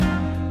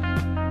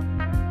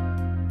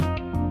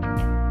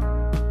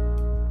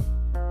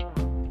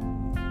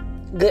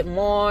Good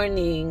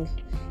morning.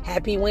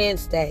 Happy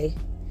Wednesday.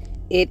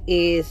 It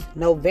is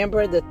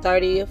November the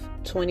 30th,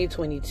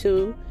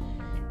 2022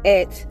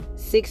 at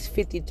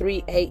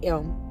 6:53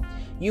 a.m.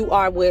 You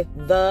are with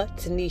the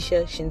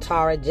Tanisha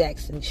Shintara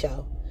Jackson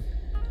Show.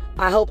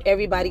 I hope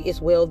everybody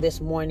is well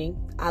this morning.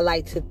 I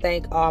like to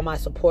thank all my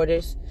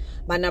supporters.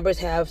 My numbers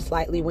have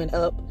slightly went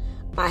up.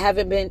 I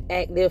haven't been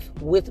active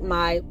with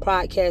my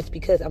podcast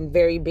because I'm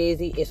very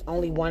busy. It's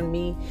only one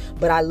me,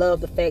 but I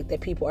love the fact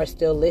that people are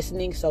still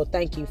listening, so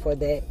thank you for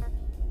that.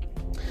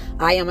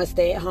 I am a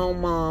stay-at-home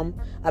mom,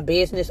 a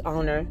business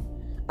owner.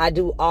 I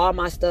do all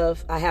my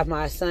stuff. I have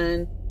my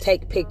son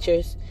take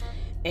pictures,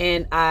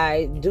 and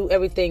I do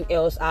everything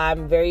else.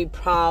 I'm very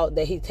proud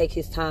that he takes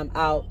his time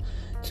out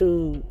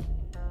to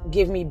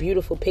give me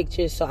beautiful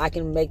pictures so I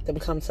can make them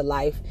come to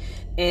life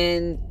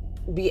and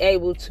be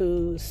able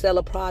to sell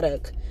a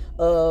product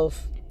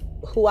of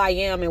who I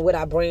am and what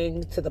I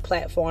bring to the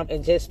platform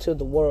and just to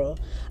the world.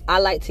 I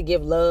like to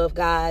give love,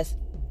 guys,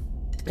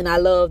 and I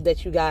love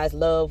that you guys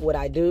love what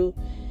I do.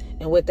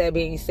 And with that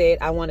being said,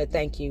 I want to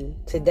thank you.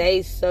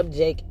 Today's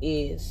subject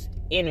is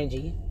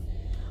energy.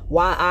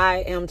 Why I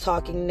am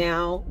talking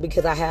now?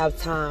 Because I have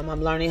time.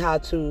 I'm learning how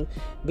to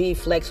be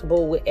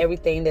flexible with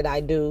everything that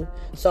I do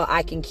so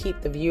I can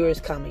keep the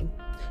viewers coming.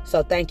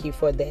 So thank you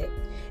for that.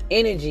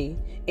 Energy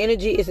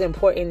is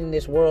important in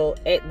this world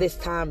at this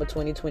time of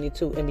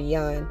 2022 and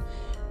beyond.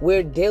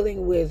 We're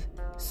dealing with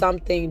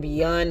something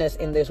beyond us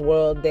in this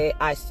world that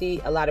I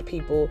see a lot of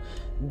people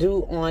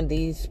do on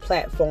these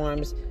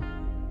platforms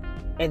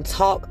and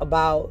talk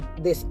about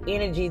this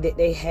energy that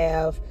they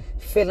have,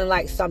 feeling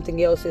like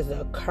something else is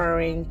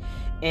occurring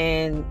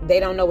and they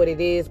don't know what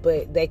it is,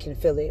 but they can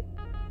feel it.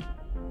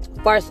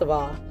 First of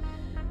all,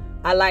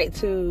 I like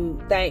to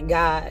thank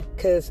God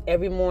because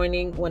every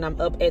morning when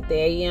I'm up at the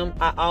a.m.,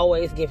 I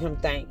always give him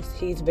thanks.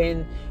 He's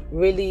been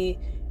really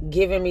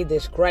giving me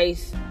this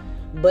grace,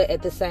 but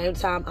at the same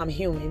time, I'm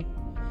human.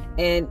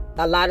 And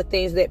a lot of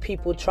things that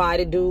people try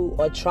to do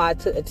or try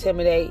to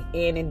intimidate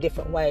in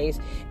different ways,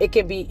 it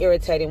can be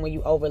irritating when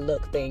you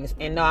overlook things.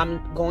 And no,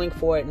 I'm going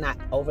for it, not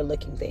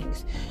overlooking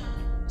things.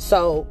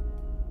 So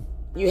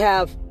you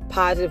have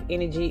positive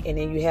energy and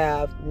then you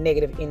have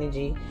negative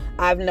energy.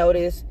 I've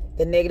noticed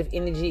the negative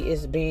energy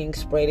is being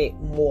spreaded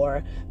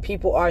more.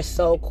 People are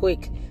so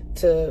quick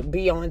to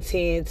be on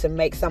 10 to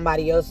make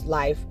somebody else's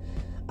life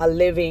a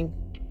living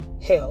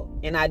hell.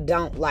 And I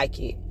don't like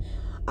it.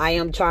 I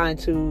am trying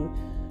to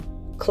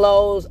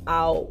close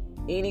out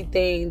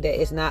anything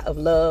that is not of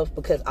love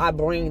because I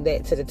bring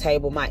that to the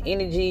table. My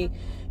energy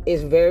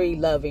is very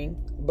loving,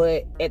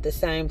 but at the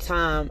same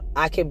time,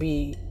 I can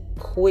be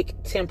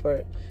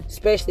quick-tempered,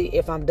 especially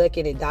if I'm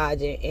ducking and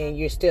dodging and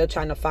you're still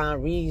trying to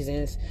find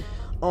reasons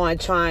on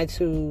trying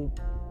to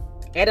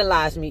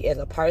analyze me as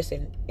a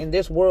person. In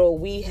this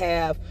world, we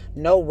have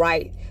no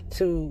right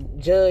to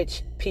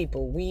judge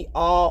people. We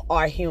all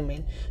are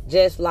human.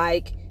 Just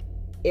like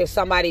if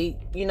somebody,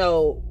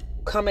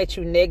 come at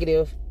you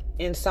negative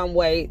in some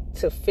way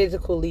to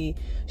physically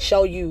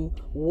show you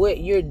what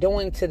you're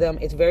doing to them,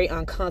 it's very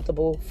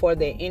uncomfortable for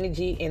their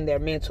energy and their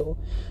mental.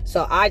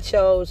 So I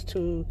chose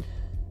to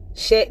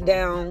shut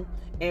down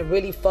and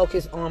really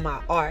focus on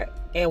my art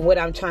and what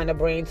I'm trying to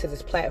bring to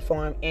this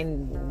platform.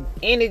 And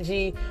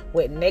energy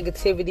with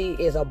negativity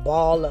is a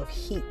ball of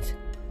heat.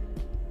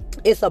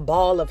 It's a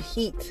ball of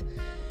heat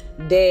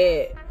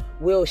that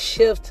will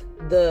shift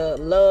the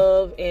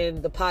love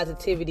and the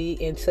positivity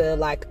into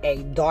like a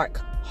dark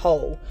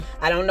hole.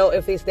 I don't know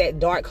if it's that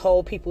dark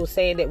hole people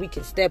saying that we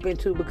can step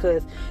into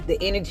because the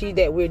energy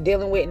that we're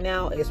dealing with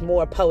now is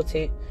more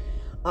potent.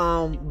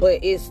 But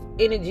it's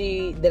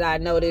energy that I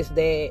notice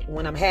that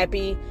when I'm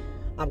happy,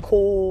 I'm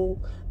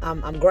cool,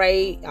 I'm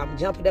great, I'm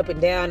jumping up and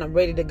down, I'm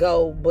ready to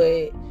go.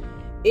 But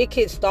it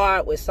could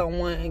start with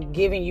someone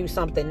giving you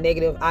something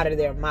negative out of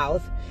their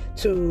mouth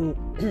to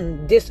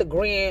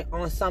disagreeing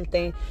on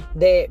something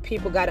that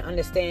people got to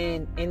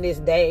understand in this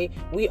day.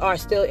 We are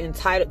still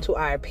entitled to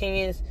our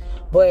opinions,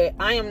 but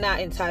I am not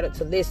entitled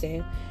to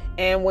listen.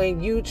 And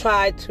when you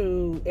try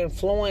to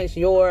influence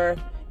your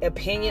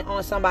opinion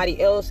on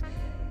somebody else,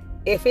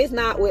 if it's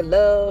not with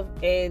love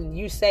and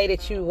you say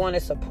that you want to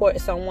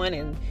support someone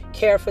and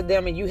care for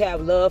them and you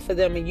have love for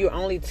them and you're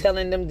only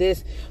telling them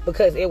this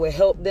because it will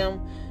help them,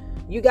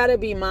 you got to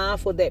be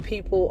mindful that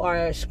people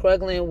are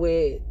struggling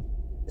with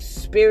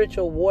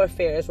spiritual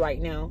warfare right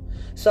now.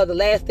 So the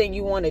last thing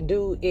you want to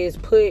do is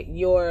put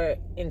your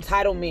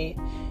entitlement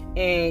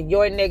and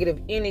your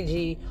negative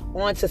energy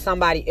onto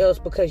somebody else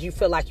because you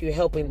feel like you're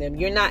helping them.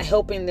 You're not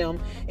helping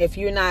them if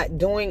you're not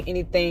doing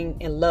anything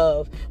in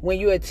love. When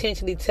you're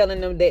intentionally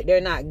telling them that they're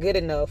not good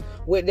enough,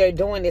 what they're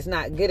doing is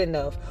not good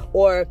enough,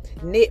 or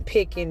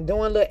nitpicking,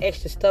 doing a little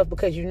extra stuff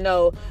because you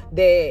know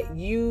that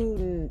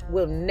you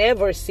will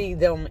never see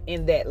them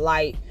in that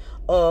light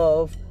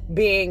of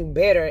being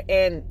better.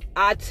 And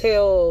I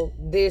tell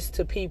this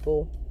to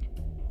people,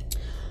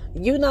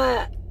 you're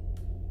not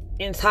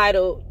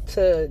entitled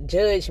to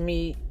judge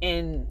me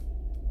and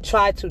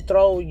try to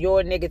throw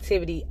your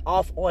negativity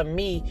off on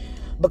me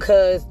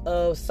because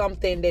of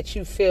something that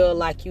you feel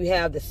like you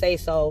have the say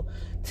so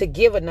to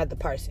give another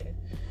person.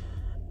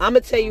 I'm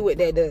going to tell you what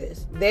that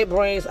does. That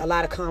brings a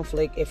lot of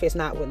conflict if it's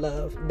not with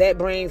love. That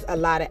brings a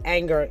lot of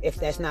anger if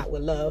that's not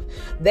with love.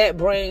 That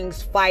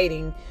brings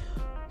fighting,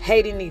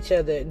 hating each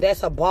other.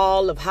 That's a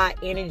ball of hot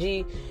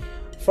energy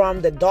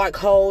from the dark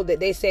hole that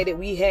they say that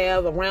we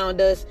have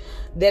around us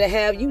that'll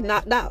have you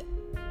knocked out.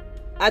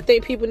 I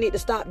think people need to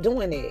stop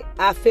doing it.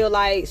 I feel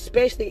like,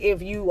 especially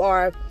if you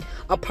are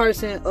a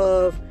person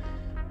of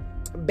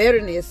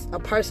bitterness, a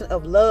person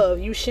of love,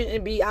 you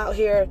shouldn't be out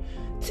here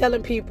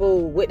telling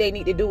people what they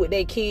need to do with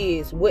their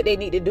kids, what they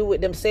need to do with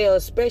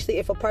themselves, especially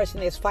if a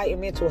person is fighting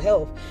mental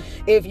health.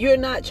 If you're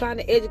not trying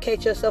to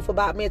educate yourself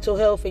about mental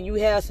health and you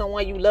have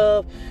someone you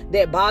love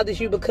that bothers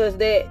you because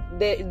they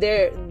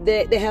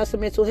have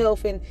some mental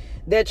health and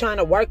they're trying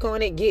to work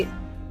on it, get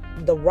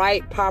the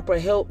right proper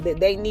help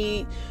that they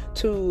need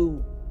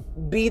to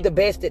be the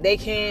best that they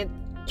can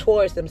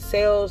towards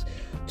themselves,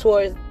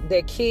 towards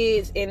their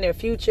kids in their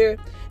future,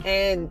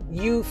 and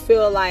you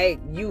feel like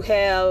you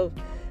have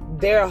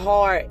their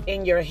heart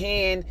in your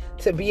hand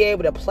to be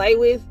able to play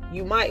with,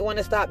 you might want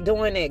to stop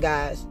doing that,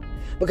 guys.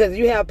 Because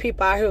you have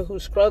people out here who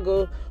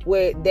struggle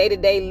with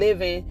day-to-day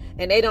living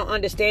and they don't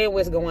understand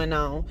what's going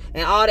on,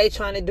 and all they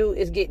trying to do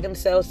is get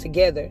themselves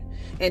together,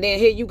 and then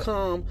here you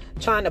come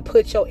trying to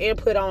put your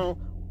input on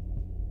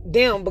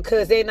them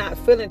because they're not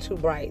feeling too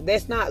bright.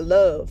 That's not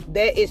love.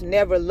 That is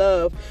never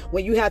love,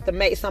 when you have to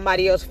make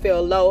somebody else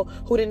feel low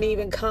who didn't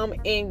even come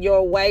in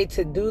your way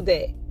to do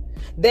that.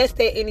 That's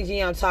that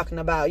energy I'm talking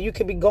about. You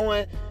could be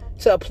going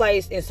to a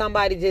place and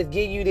somebody just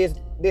give you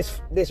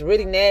this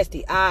really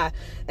nasty eye,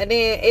 and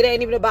then it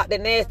ain't even about the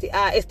nasty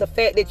eye. It's the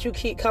fact that you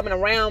keep coming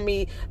around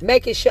me,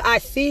 making sure I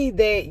see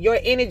that your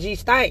energy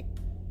stink.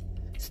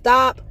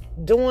 Stop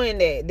doing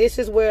that. This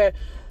is where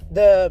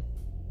the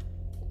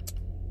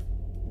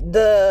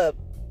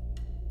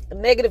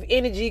negative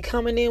energy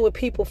coming in with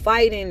people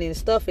fighting and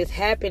stuff is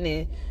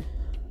happening.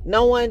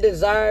 No one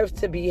deserves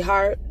to be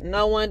hurt.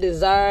 No one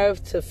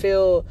deserves to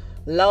feel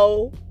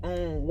low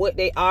on what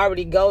they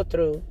already go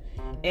through.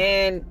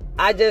 And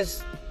I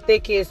just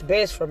think it's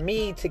best for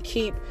me to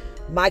keep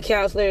my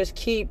counselors,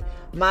 keep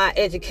my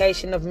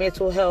education of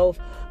mental health,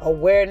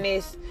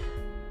 awareness,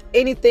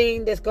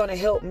 anything that's going to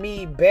help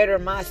me better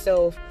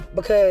myself.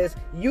 Because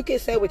you can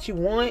say what you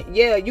want.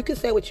 Yeah, you can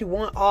say what you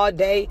want all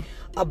day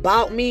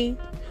about me.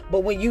 But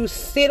when you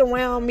sit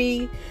around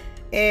me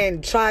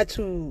and try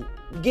to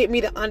get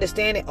me to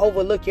understand and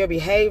overlook your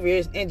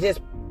behaviors and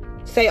just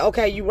say,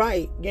 okay, you're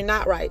right. You're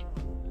not right.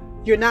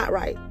 You're not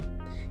right.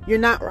 You're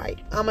not right.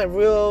 I'm a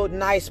real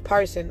nice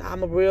person.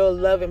 I'm a real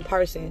loving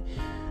person.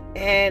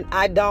 And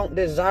I don't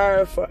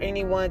deserve for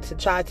anyone to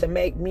try to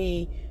make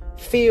me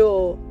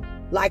feel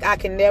like I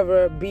can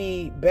never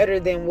be better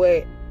than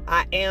what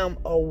I am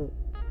or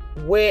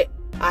what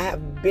I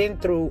have been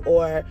through,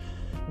 or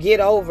get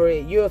over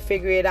it. You'll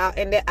figure it out.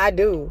 And that I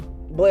do.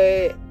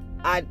 But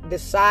I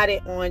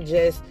decided on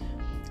just,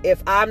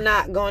 if I'm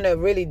not going to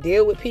really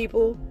deal with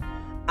people,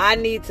 I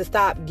need to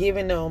stop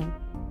giving them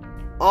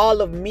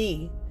all of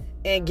me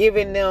and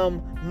giving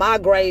them my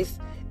grace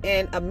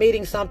and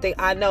admitting something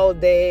I know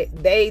that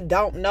they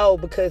don't know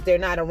because they're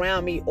not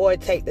around me or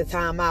take the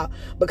time out.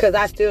 Because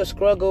I still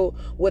struggle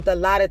with a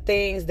lot of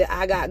things that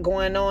I got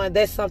going on.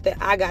 That's something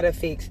I got to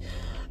fix.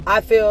 I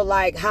feel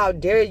like, how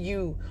dare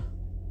you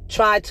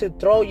try to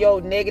throw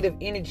your negative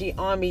energy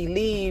on me,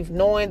 leave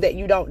knowing that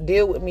you don't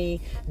deal with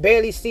me,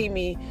 barely see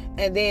me,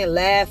 and then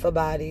laugh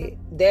about it.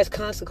 There's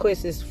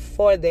consequences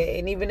for that.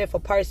 And even if a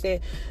person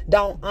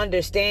don't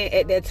understand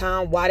at that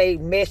time why they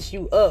mess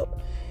you up,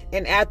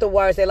 and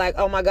afterwards they're like,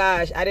 oh my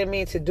gosh, I didn't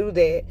mean to do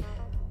that.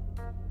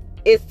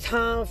 It's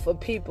time for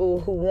people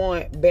who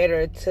want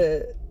better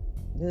to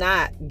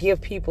not give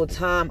people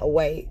time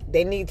away.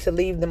 They need to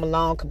leave them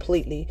alone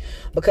completely,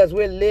 because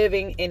we're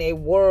living in a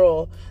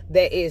world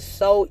that is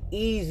so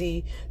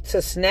easy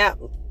to snap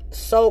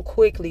so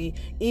quickly,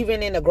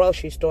 even in the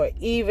grocery store,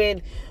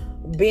 even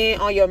being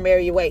on your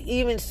merry way,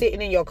 even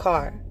sitting in your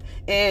car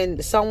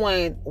and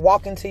someone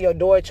walking to your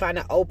door trying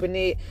to open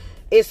it.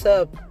 It's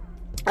a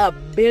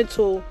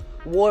mental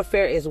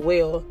warfare as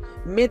well.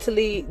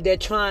 Mentally, they're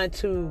trying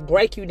to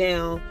break you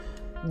down,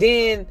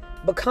 then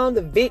become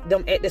the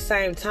victim at the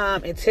same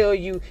time and tell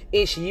you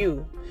it's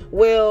you.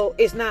 Well,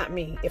 it's not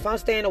me. If I'm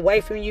staying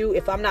away from you,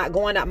 if I'm not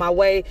going out my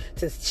way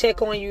to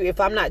check on you, if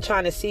I'm not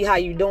trying to see how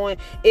you doing,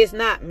 it's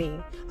not me.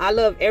 I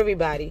love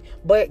everybody.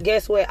 But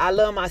guess what? I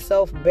love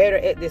myself better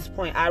at this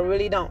point. I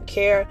really don't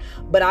care,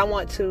 but I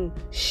want to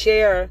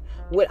share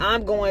what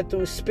I'm going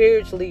through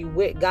spiritually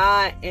with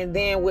God and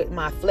then with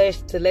my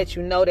flesh, to let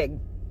you know that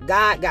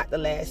God got the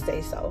last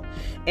say so.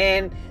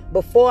 And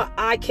before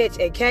I catch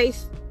a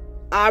case,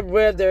 I'd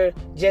rather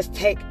just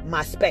take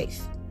my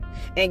space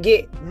and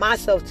get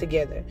myself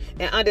together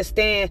and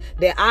understand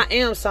that I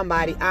am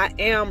somebody. I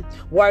am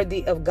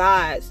worthy of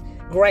God's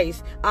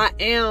grace. I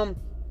am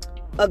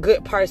a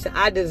good person.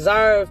 I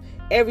deserve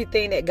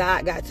everything that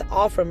God got to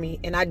offer me,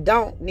 and I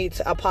don't need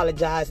to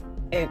apologize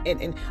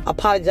and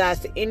apologize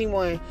to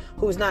anyone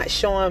who's not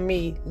showing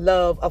me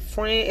love. A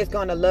friend is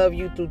going to love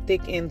you through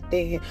thick and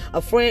thin.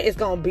 A friend is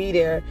going to be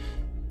there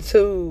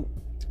to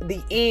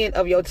the end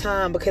of your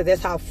time, because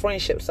that's how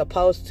friendship's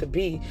supposed to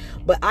be.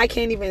 But I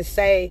can't even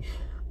say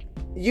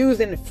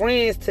using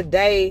friends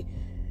today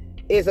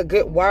is a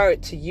good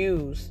word to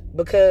use,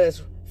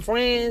 because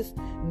friends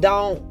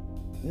don't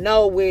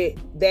know what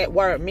that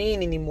word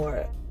mean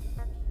anymore.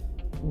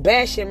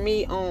 Bashing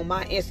me on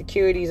my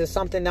insecurities is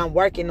something I'm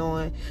working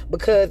on,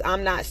 because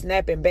I'm not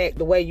snapping back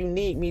the way you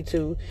need me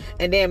to,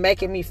 and then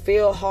making me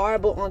feel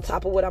horrible on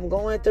top of what I'm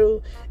going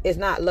through is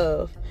not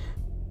love.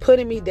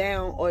 Putting me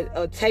down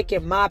or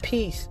taking my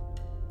peace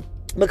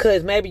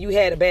because maybe you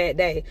had a bad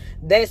day,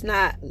 that's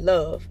not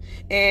love.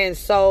 And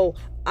so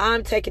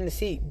I'm taking the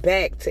seat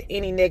back to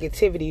any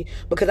negativity,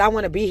 because I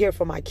want to be here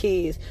for my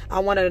kids. I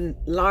want to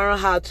learn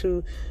how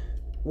to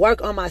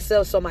work on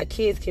myself so my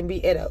kids can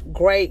be at a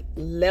great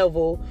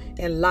level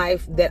in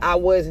life that I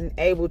wasn't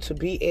able to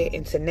be at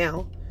until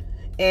now.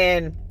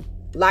 And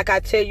like I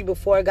tell you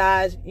before,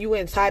 guys, you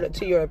entitled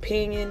to your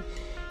opinion,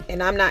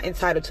 and I'm not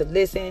entitled to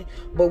listen.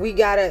 But we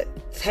gotta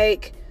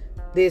take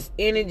this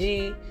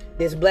energy,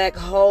 this black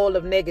hole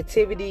of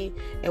negativity,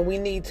 and we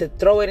need to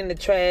throw it in the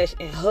trash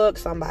and hug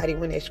somebody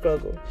when they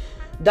struggle.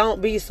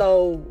 Don't be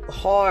so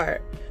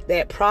hard.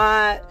 That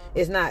pride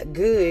is not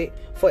good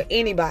for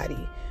anybody.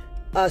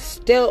 A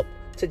step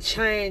to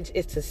change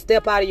is to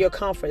step out of your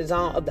comfort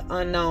zone of the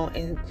unknown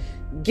and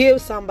give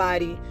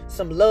somebody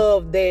some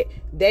love that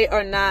they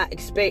are not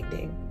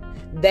expecting.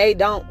 They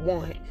don't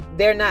want.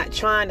 They're not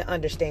trying to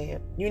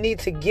understand. You need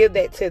to give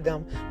that to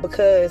them,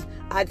 because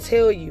I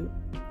tell you,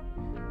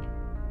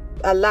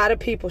 a lot of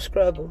people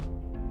struggle.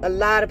 A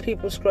lot of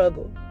people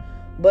struggle.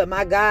 But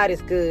my God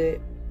is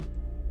good.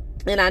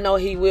 And I know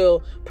He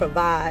will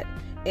provide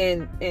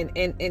and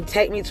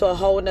take me to a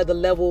whole nother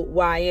level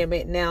where I am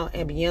at now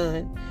and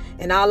beyond.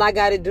 And all I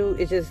got to do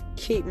is just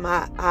keep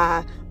my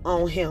eye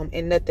on Him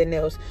and nothing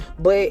else.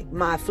 But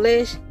my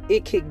flesh,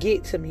 it could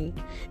get to me.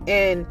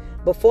 And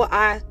before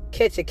I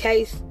catch a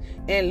case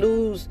and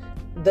lose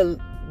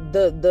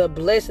the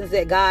blessings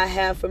that God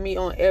have for me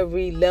on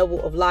every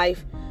level of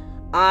life,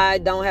 I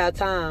don't have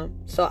time.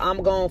 So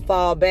I'm going to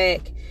fall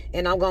back,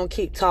 and I'm going to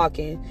keep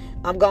talking.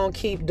 I'm going to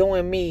keep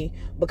doing me,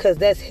 because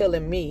that's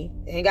healing me.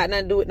 It ain't got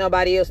nothing to do with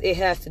nobody else. It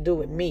has to do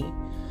with me.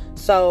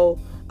 So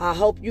I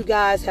hope you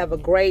guys have a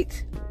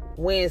great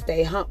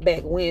Wednesday,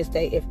 Humpback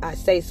Wednesday, if I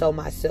say so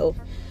myself.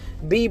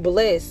 Be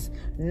blessed,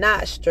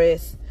 not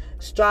stressed.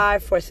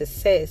 Strive for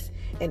success,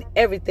 and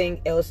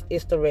everything else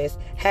is the rest.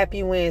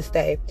 Happy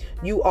Wednesday.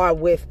 You are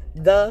with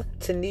the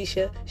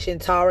Tanisha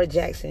Shintara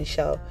Jackson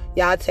Show.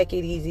 Y'all take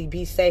it easy.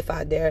 Be safe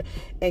out there,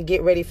 and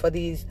get ready for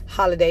these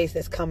holidays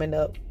that's coming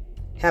up.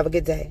 Have a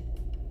good day.